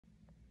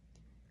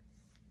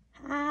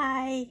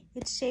Hi,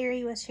 it's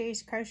Sherry with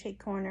Sherry's Crochet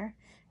Corner.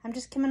 I'm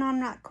just coming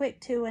on right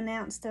quick to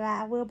announce that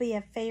I will be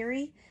a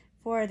fairy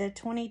for the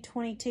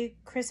 2022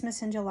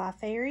 Christmas in July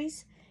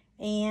fairies.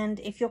 And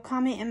if you'll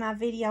comment in my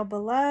video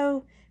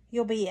below,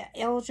 you'll be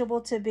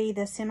eligible to be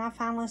the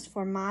semi-finalist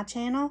for my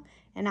channel.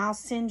 And I'll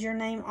send your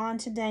name on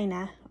to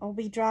Dana. I'll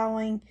be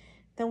drawing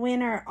the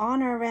winner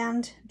on or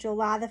around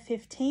July the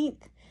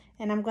 15th.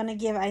 And I'm going to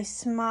give a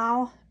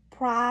small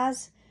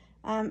prize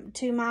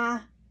to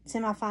my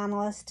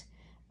semi-finalist.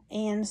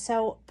 And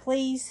so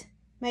please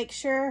make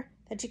sure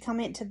that you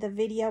comment to the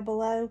video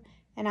below,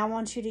 and I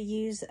want you to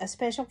use a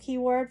special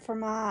keyword for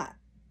my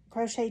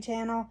crochet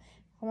channel.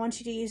 I want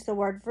you to use the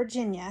word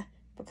Virginia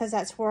because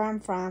that's where I'm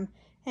from,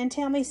 and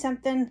tell me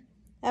something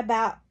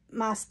about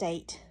my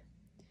state.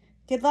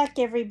 Good luck,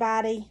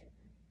 everybody.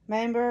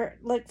 Remember,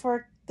 look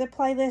for the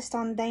playlist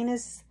on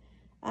Dana's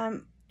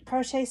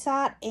crochet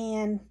site,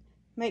 and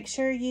make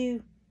sure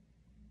you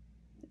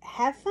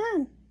have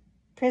fun.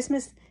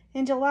 Christmas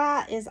in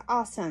July is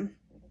awesome.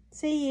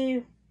 See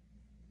you.